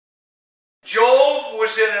Job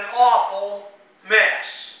was in an awful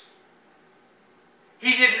mess.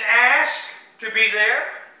 He didn't ask to be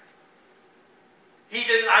there.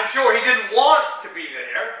 I'm sure he didn't want to be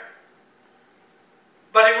there.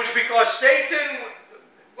 But it was because Satan,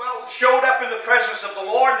 showed up in the presence of the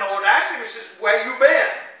Lord, and the Lord asked him, he says, "Where you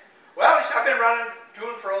been?" Well, he said, "I've been running to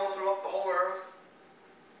and fro throughout the whole earth."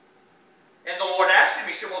 And the Lord asked him,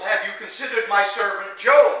 he said, "Well, have you considered my servant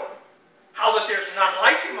Job? How that there's none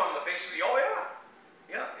like him on the face of the earth?" "Oh,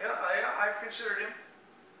 yeah, I've considered him.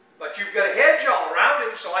 But you've got a hedge all around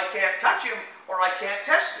him, so I can't touch him or I can't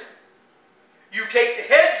test him. You take the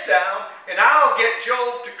hedge down, and I'll get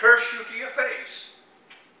Job to curse you to your face."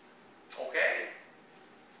 "Okay.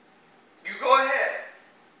 You go ahead."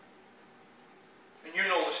 And you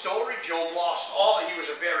know the story. Job lost all. He was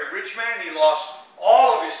a very rich man. He lost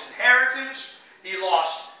all of his inheritance. He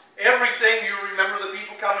lost everything. You remember the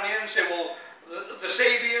people coming in and say, "Well, the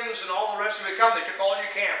Sabians and all the rest of it come. They took all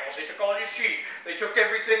your camels. They took all your sheep. They took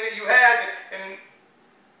everything that you had. And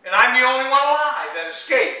I'm the only one alive that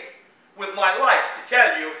escaped with my life to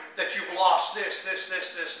tell you that you've lost this, and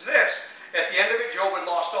this." At the end of it, Job had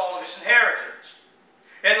lost all of his inheritance.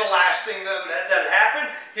 And the last thing that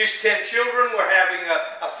happened, his 10 children were having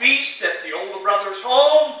a feast at the older brother's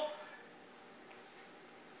home.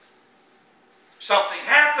 Something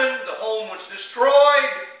happened. The home was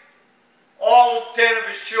destroyed. All 10 of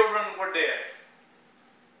his children were dead.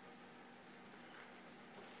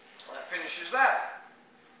 Well, that finishes that.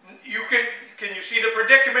 Can you see the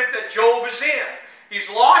predicament that Job is in? He's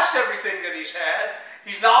lost everything that he's had.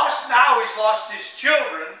 Now he's lost his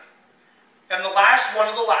children. And one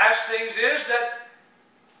of the last things is that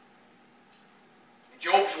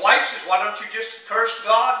Job's wife says, "Why don't you just curse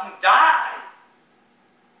God and die?"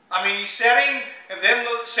 I mean, he's setting, and then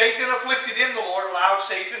Satan afflicted him. The Lord allowed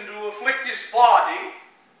Satan to afflict his body.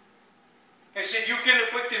 He said, "You can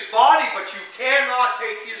afflict his body, but you cannot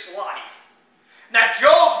take his life." Now,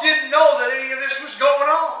 Job didn't know that any of this was going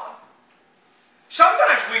on.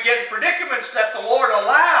 Sometimes we get in predicaments that the Lord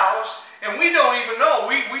allows, and we don't even know.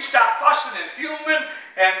 We start fussing and fuming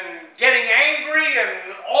and getting angry,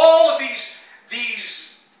 and all of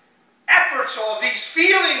these efforts or these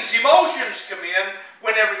feelings, emotions come in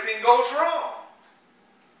when everything goes wrong.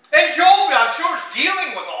 And Job, I'm sure, is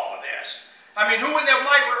dealing with all of this. I mean, who in their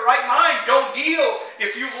right mind don't deal,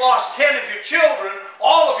 if you've lost 10 of your children,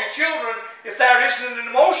 all of your children, if that isn't an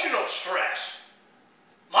emotional stress?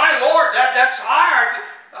 My Lord, that's hard.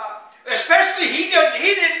 Especially he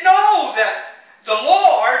didn't know that the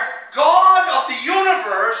Lord, God of the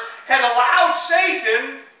universe, had allowed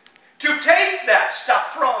Satan to take that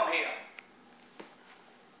stuff from him.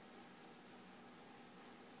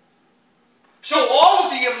 So all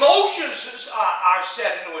of the emotions are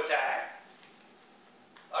set into attack,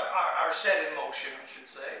 are set in motion, I should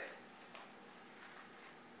say.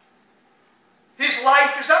 His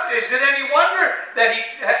life is up. Is it any wonder that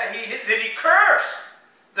he cursed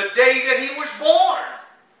the day that he was born?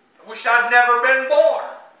 "I wish I'd never been born.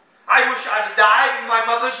 I wish I'd died in my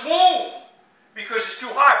mother's womb because it's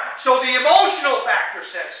too hard." So the emotional factor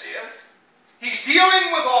sets in. He's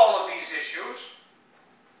dealing with all of these issues.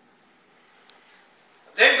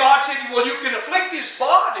 Then God said, "Well, you can afflict his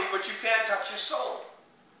body, but you can't touch his soul."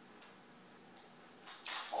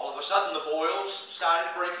 All of a sudden, the boils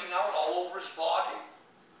started breaking out all over his body.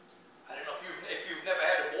 I don't know if you've never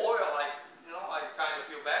had a boil. I kind of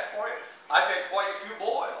feel bad for you. I've had quite a few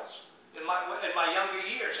boils in my younger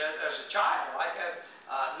years as a child. I had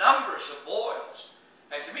numbers of boils,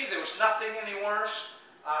 and to me, there was nothing any worse.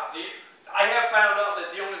 I have found out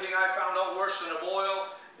that the only thing I found out worse than a boil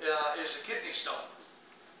is a kidney stone.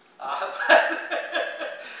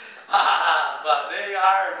 But they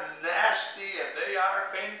are nasty and they are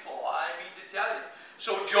painful, I mean to tell you.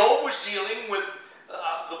 So Job was dealing with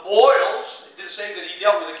the boils. It didn't say that he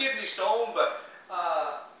dealt with a kidney stone, but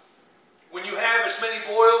when you have as many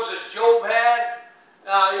boils as Job had,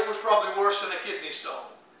 it was probably worse than a kidney stone.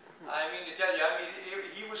 I mean to tell you,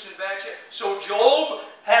 he was in bad shape. So Job,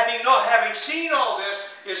 having seen all this,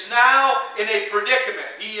 is now in a predicament.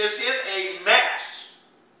 He is in a mess.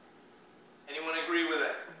 Anyone agree with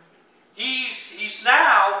that? He's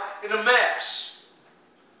now in a mess.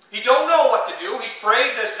 He don't know what to do. He's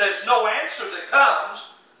prayed. There's no answer that comes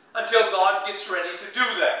until God gets ready to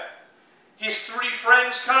do that. His 3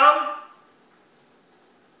 friends come.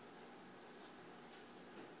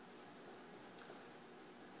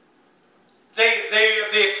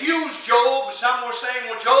 They accused Job. Some were saying,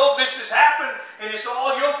 "Well, Job, this has happened and it's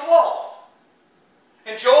all your fault."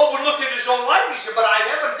 And Job would look at his own life and he said, "But I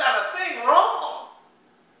haven't done a thing wrong.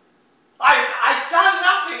 I've done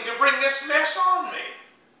nothing to bring bring this mess on me.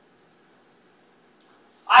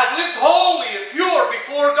 I've lived holy and pure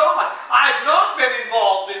before God. I've not been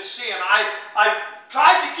involved in sin. I've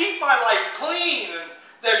tried to keep my life clean, and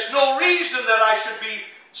there's no reason that I should be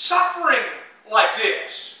suffering like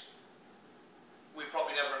this. We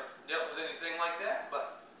probably never dealt with anything like that,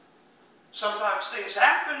 but sometimes things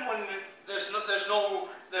happen when there's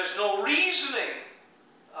no reasoning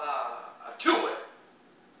to it.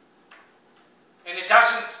 And it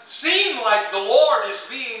doesn't seem like the Lord is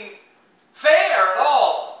being fair at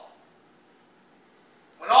all.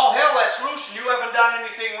 When all hell lets loose and you haven't done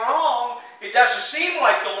anything wrong, it doesn't seem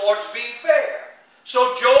like the Lord's being fair.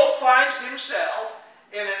 So Job finds himself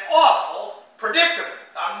in an awful predicament,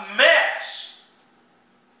 a mess.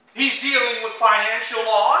 He's dealing with financial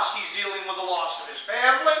loss. He's dealing with the loss of his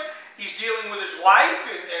family. He's dealing with his wife,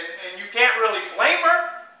 and you can't really blame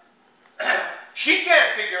her. She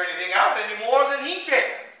can't figure anything out any more than he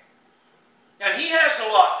can. And he has a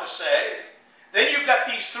lot to say. Then you've got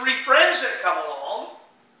these three friends that come along,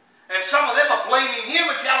 and some of them are blaming him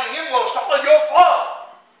and telling him, well, it's all your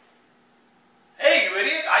fault. Hey, you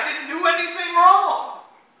idiot, I didn't do anything wrong.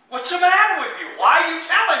 What's the matter with you? Why are you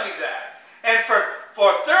telling me that? And for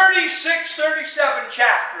 36, 37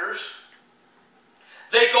 chapters,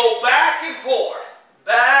 they go back and forth,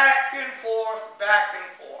 back and forth, back and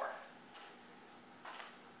forth.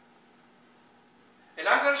 And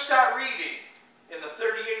I'm going to start reading in the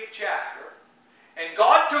 38th chapter. And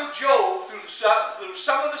God took Job through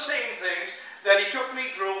some of the same things that he took me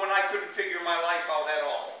through when I couldn't figure my life out at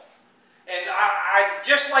all. And I'd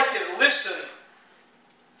just like you to listen.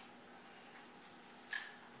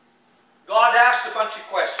 God asked a bunch of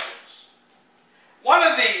questions. One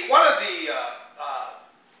of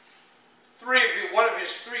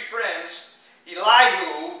his three friends,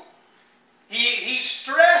 Elihu, he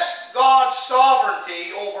stressed God's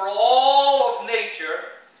sovereignty over all of nature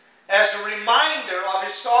as a reminder of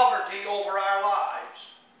his sovereignty over our lives.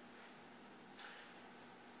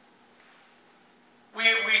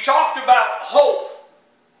 We talked about hope.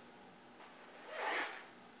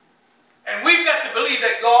 And we've got to believe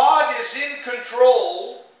that God is in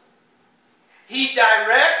control. He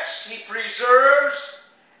directs, he preserves,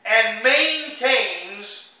 and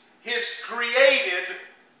maintains his created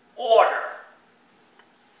order.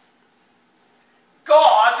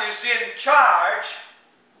 God is in charge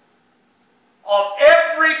of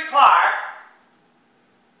every part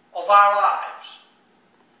of our lives.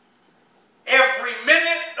 Every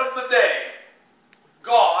minute of the day,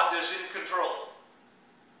 God is in control.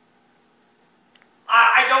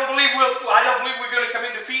 I don't believe we're going to come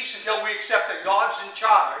into peace until we accept that God's in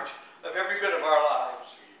charge of every bit of our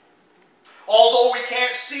lives. Although we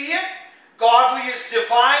can't see it, God is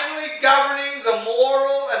divinely governing the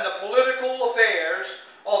moral and the political affairs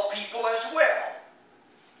of people as well.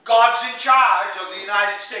 God's in charge of the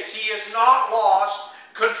United States. He has not lost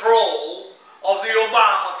control of the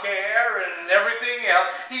Obamacare and everything else.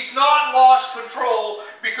 He's not lost control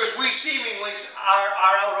because we seemingly are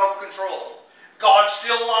out of control. God's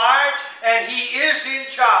still large, and he is in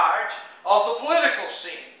charge of the political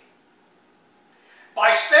scene. By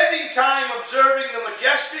spending time observing the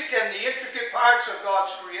majestic and the intricate parts of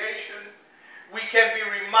God's creation, we can be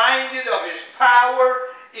reminded of his power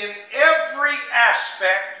in every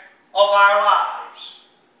aspect of our lives.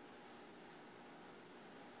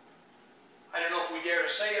 I don't know if we dare to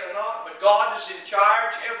say it or not, but God is in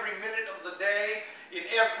charge every minute of the day. In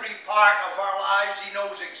every part of our lives, he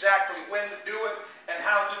knows exactly when to do it and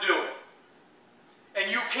how to do it. And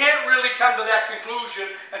you can't really come to that conclusion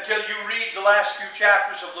until you read the last few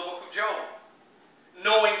chapters of the book of Job.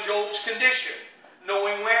 Knowing Job's condition,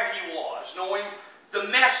 knowing where he was, knowing the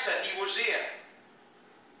mess that he was in.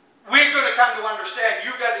 We're going to come to understand,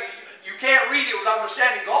 you can't read it without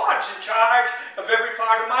understanding God's in charge of every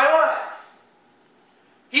part of my life.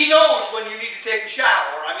 He knows when you need to take a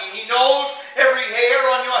shower. I mean, he knows every hair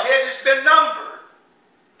on your head has been numbered.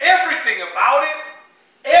 Everything about it,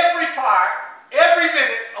 every part, every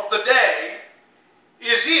minute of the day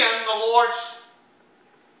is in the Lord's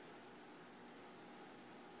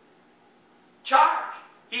charge.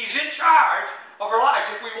 He's in charge of our lives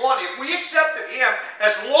if we want it. If we accepted him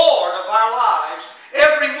as Lord of our lives,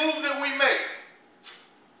 every move that we make.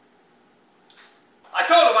 I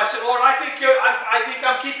told him, I said, Lord, I think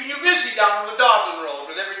I'm keeping you busy down on the Dodlin Road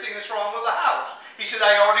with everything that's wrong with the house. He said,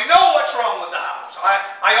 I already know what's wrong with the house.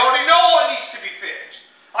 I already know what needs to be fixed.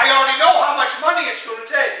 I already know how much money it's going to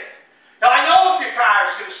take. Now, I know if your car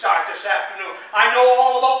is going to start this afternoon. I know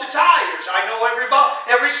all about the tires. I know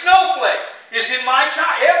every snowflake is in my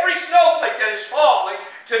child. Every snowflake that is falling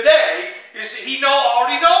today, he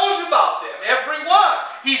already knows about them, every one.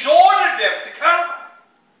 He's ordered them to come.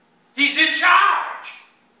 He's in charge.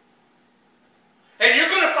 And you're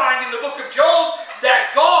going to find in the book of Job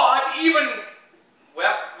that God even,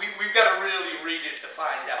 well, we've got to really read it to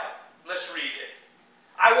find out. Let's read it.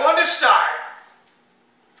 I want to start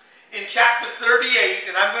in chapter 38,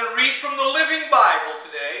 and I'm going to read from the Living Bible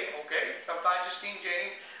today. Okay, sometimes it's King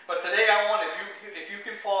James, but today I want, if you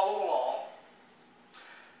can follow along.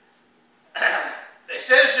 It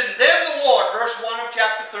says, and then the Lord, verse 1 of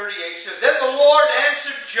chapter 38 says, then the Lord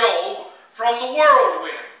answered Job from the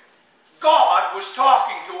whirlwind. God was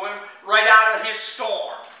talking to him right out of his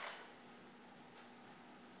storm.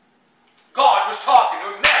 God was talking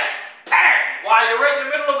to him. Then, bang! While you're right in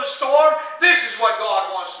the middle of the storm, this is what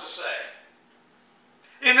God wants to say.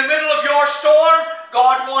 In the middle of your storm,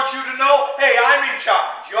 God wants you to know, hey, I'm in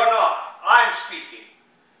charge. You're not. I'm speaking.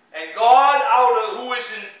 And God, who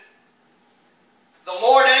is in, the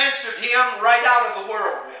Lord answered him right out of the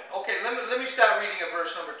whirlwind. Okay, let me start reading at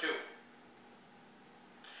verse number 2.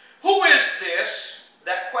 Who is this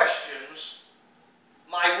that questions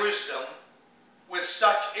my wisdom with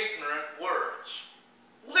such ignorant words?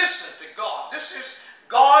 Listen to God. This is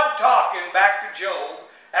God talking back to Job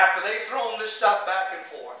after they've thrown this stuff back and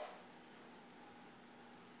forth.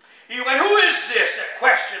 He went, who is this that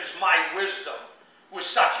questions my wisdom with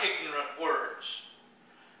such ignorant words?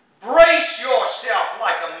 Brace yourself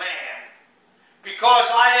like a man, because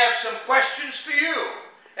I have some questions for you,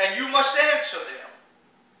 and you must answer them.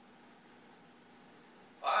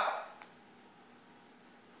 Wow.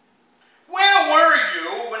 Where were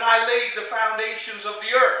you when I laid the foundations of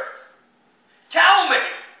the earth? Tell me,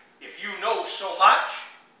 if you know so much.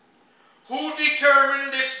 Who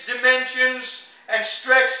determined its dimensions and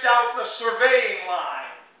stretched out the surveying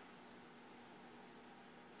line?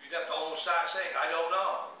 You'd have to almost start saying, I don't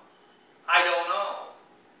know. I don't know.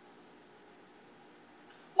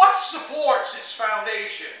 What supports its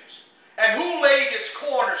foundations? And who laid its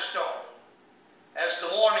cornerstone? As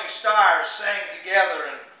the morning stars sang together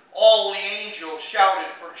and all the angels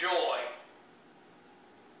shouted for joy.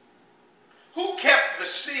 Who kept the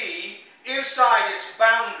sea inside its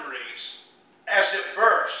boundaries as it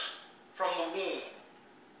burst from the womb?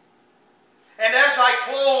 And as I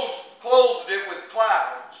clothed it with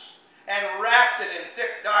clouds and wrapped it in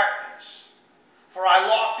thick darkness, for I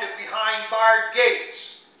locked it behind barred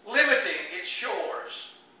gates, limiting its shores.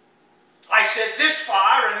 I said, this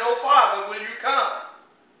far and no farther will you come.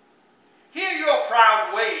 Here your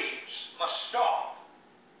proud waves must stop.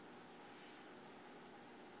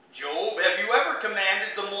 Job, have you ever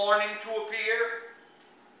commanded the morning to appear?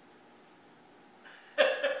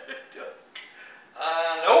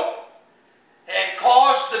 Nope. And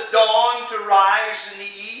caused the dawn to rise in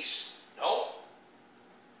the east? Nope.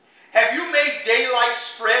 Have you made daylight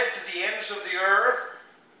spread to the ends of the earth,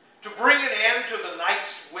 to bring an end to the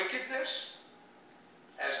night's wickedness?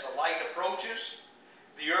 As the light approaches,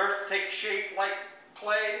 the earth takes shape like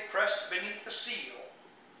clay pressed beneath a seal.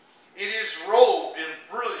 It is robed in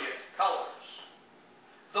brilliant colors.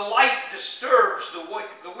 The light disturbs the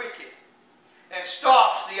wicked and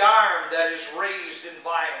stops the arm that is raised in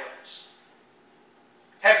violence.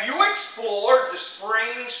 Have you explored the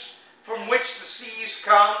springs from which the seas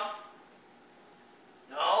come?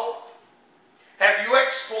 No. Have you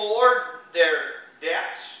explored their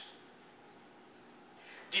depths?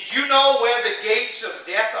 Did you know where the gates of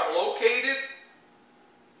death are located?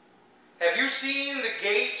 Have you seen the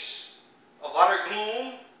gates of utter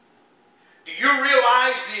gloom? Do you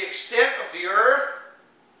realize the extent of the earth?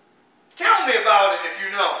 Tell me about it if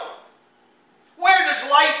you know. Where does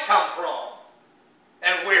light come from?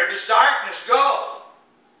 And where does darkness go?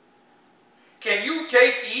 Can you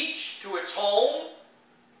take each to its home?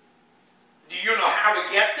 Do you know how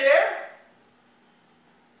to get there?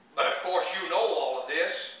 But of course you know all of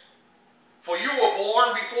this, for you were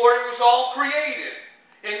born before it was all created,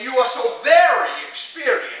 and you are so very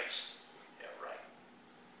experienced. Yeah, right.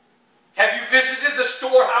 Have you visited the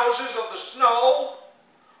storehouses of the snow,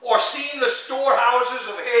 or seen the storehouses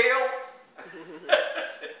of hail?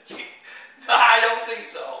 I don't think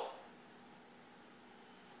so.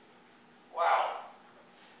 Wow.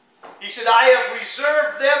 He said, I have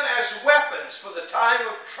reserved them as weapons for the time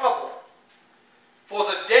of trouble, for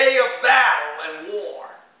the day of battle and war.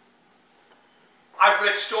 I've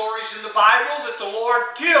read stories in the Bible that the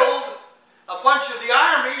Lord killed a bunch of the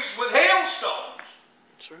armies with hailstones.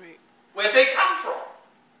 That's right. Where'd they come from?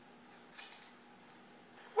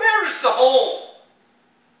 Where is the home?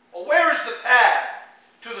 Or where is the path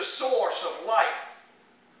to the source of light?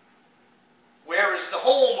 Where is the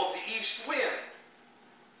home of the east wind?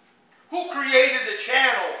 Who created a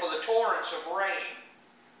channel for the torrents of rain?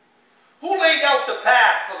 Who laid out the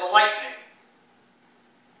path for the lightning?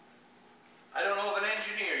 I don't know of an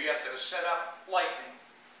engineer yet that has set up lightning.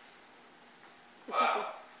 Wow.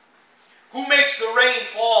 Who makes the rain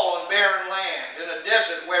fall on barren land, in a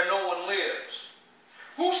desert where no one lives?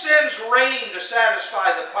 Who sends rain to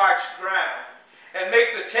satisfy the parched ground and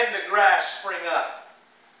make the tender grass spring up?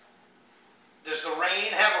 Does the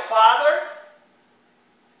rain have a father?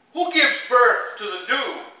 Who gives birth to the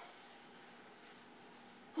dew?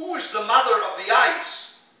 Who is the mother of the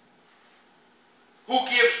ice? Who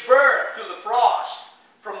gives birth to the frost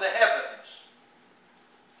from the heavens?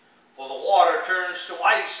 For the water turns to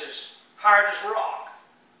ice as hard as rock,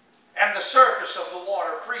 and the surface of the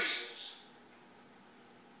water freezes.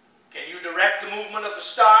 Can you direct the movement of the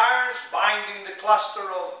stars, binding the cluster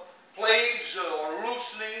of Pleiades or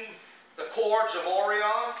loosening the cords of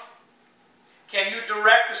Orion? Can you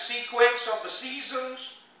direct the sequence of the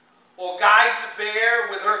seasons, or guide the bear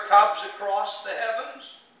with her cubs across the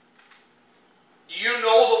heavens? Do you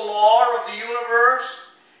know the law of the universe?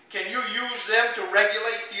 Can you use them to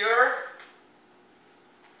regulate the earth?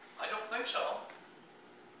 I don't think so.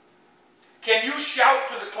 Can you shout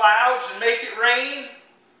to the clouds and make it rain?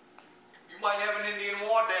 You might have an Indian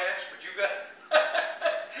war dance, but you got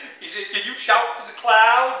He said, can you shout to the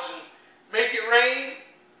clouds and make it rain?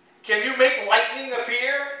 Can you make lightning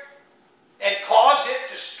appear and cause it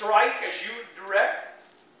to strike as you direct?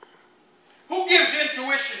 Who gives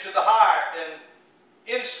intuition to the heart and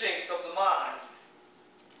instinct of the mind?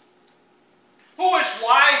 Who is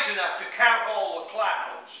wise enough to count all the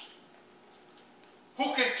clouds?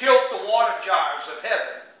 Who can tilt the water jars of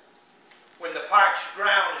heaven when the parched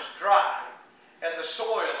ground is dry and the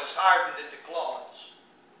soil is hardened into clods?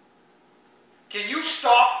 Can you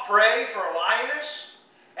stalk prey for a lioness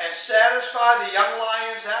and satisfy the young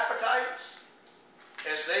lion's appetites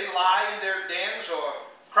as they lie in their dens or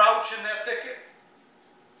crouch in their thicket?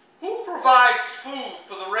 Who provides food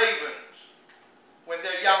for the ravens when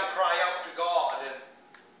their young cry out to God and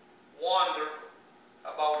wander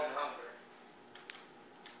about in hunger?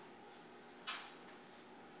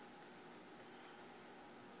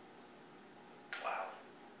 Wow.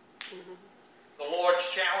 The Lord's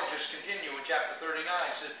challenges continue in chapter 39.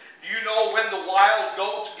 It says, do you know when the wild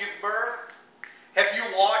goats give birth? Have you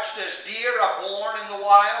watched as deer are born in the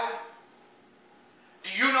wild? Do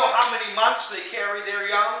you know how many months they carry their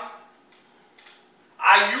young?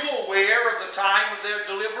 Are you aware of the time of their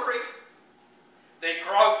delivery? They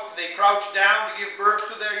crouch down to give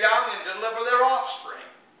birth to their young and deliver their offspring.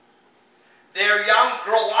 Their young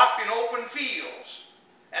grow up in open fields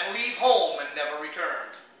and leave home and never return.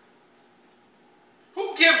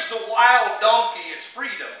 Who gives the wild donkey its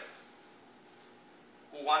freedom?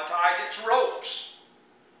 Who untied its ropes?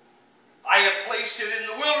 I have placed it in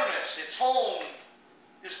the wilderness. Its home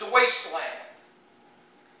is the wasteland.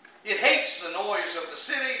 It hates the noise of the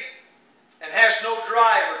city and has no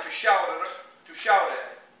driver to shout at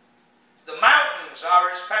it. The mountains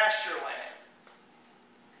are its pasture land,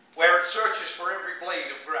 where it searches for every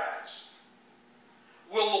blade of grass.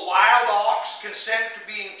 Will the wild ox consent to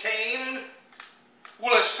being tamed?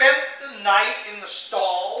 Will it spend the night in the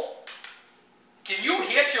stall? Can you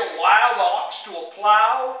hitch a wild ox to a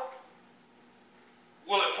plow?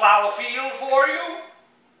 Will it plow a field for you?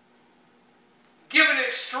 Given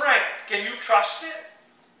its strength, can you trust it?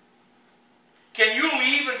 Can you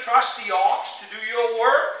leave and trust the ox to do your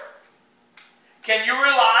work? Can you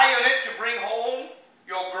rely on it to bring home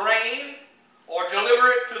your grain or deliver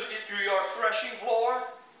it to your threshing floor?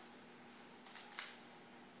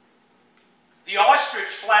 The ostrich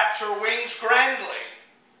flaps her wings grandly,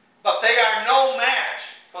 but they are no match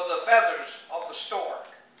for the feathers of the stork.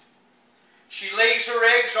 She lays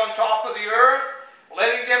her eggs on top of the earth,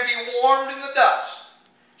 letting them be warmed in the dust.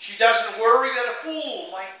 She doesn't worry that a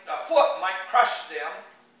foot might crush them,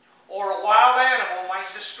 or a wild animal might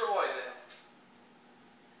destroy them.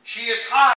 She is high